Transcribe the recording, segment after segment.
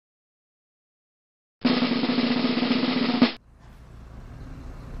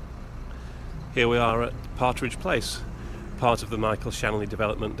Here we are at Partridge Place, part of the Michael Shanley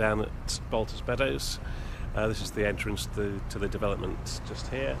development down at Baltus Meadows. This is the entrance to the development just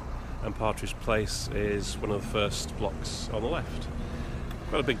here, and Partridge Place is one of the first blocks on the left.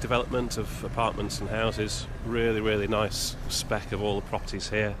 Quite a big development of apartments and houses, really nice spec of all the properties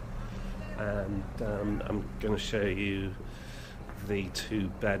here, and I'm going to show you the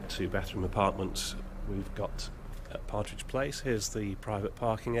two-bed, two-bathroom apartments we've got at Partridge Place. Here's the private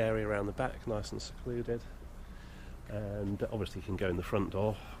parking area around the back, nice and secluded, and obviously you can go in the front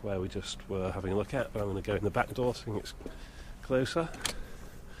door where we just were having a look at, but I'm going to go in the back door so it's closer.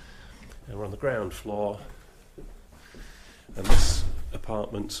 And we're on the ground floor, and this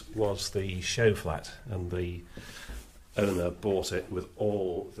apartment was the show flat, and the owner bought it with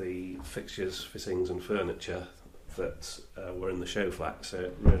all the fixtures, fittings and furniture that were in the show flat, so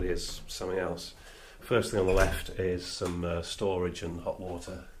it really is something else. First thing on the left is some storage and hot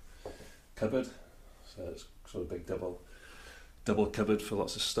water cupboard, so it's sort of big double cupboard for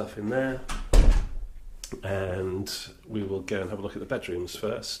lots of stuff in there. And we will go and have a look at the bedrooms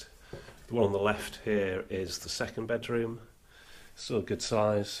first. The one on the left here is the second bedroom, still a good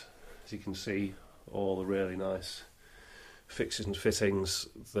size. As you can see, all the really nice fixtures and fittings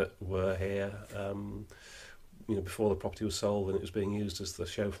that were here before the property was sold and it was being used as the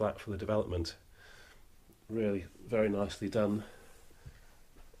show flat for the development. Really very nicely done.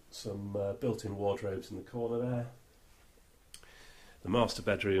 Some built-in wardrobes in the corner there. The master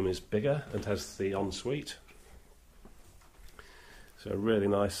bedroom is bigger and has the ensuite, so a really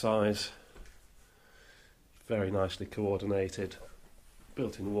nice size, very nicely coordinated,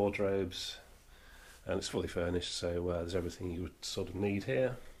 built-in wardrobes, and it's fully furnished, so there's everything you would sort of need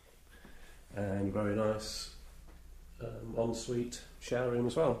here. And very nice ensuite shower room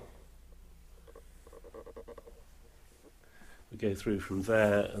as well. We go through from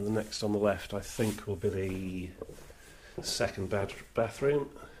there, and the next on the left I think will be the second bathroom.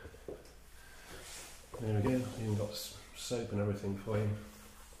 There we go, even got soap and everything for you.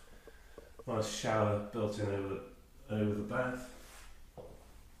 Nice shower built in over the bath.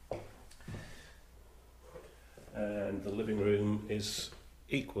 And the living room is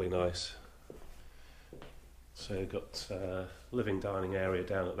equally nice. So you've got living dining area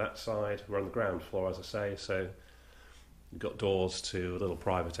down at that side. We're on the ground floor, as I say, so you've got doors to a little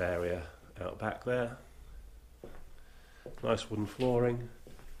private area out back there. Nice wooden flooring,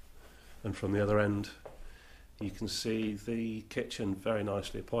 and from the other end you can see the kitchen, very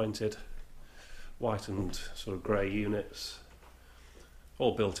nicely appointed, white and sort of grey units,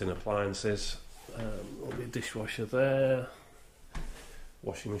 all built-in appliances. There'll be a dishwasher there,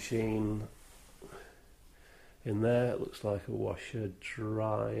 washing machine in there, it looks like a washer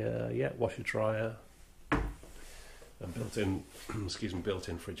dryer, and built-in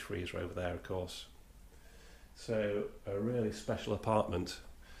built-in fridge freezer over there, of course. So a really special apartment.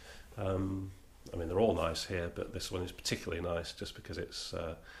 I mean, they're all nice here, but this one is particularly nice just because it's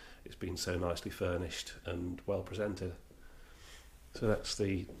been so nicely furnished and well presented. So that's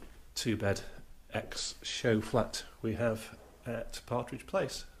the two-bed ex-show flat we have at Partridge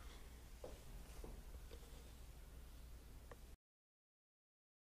Place.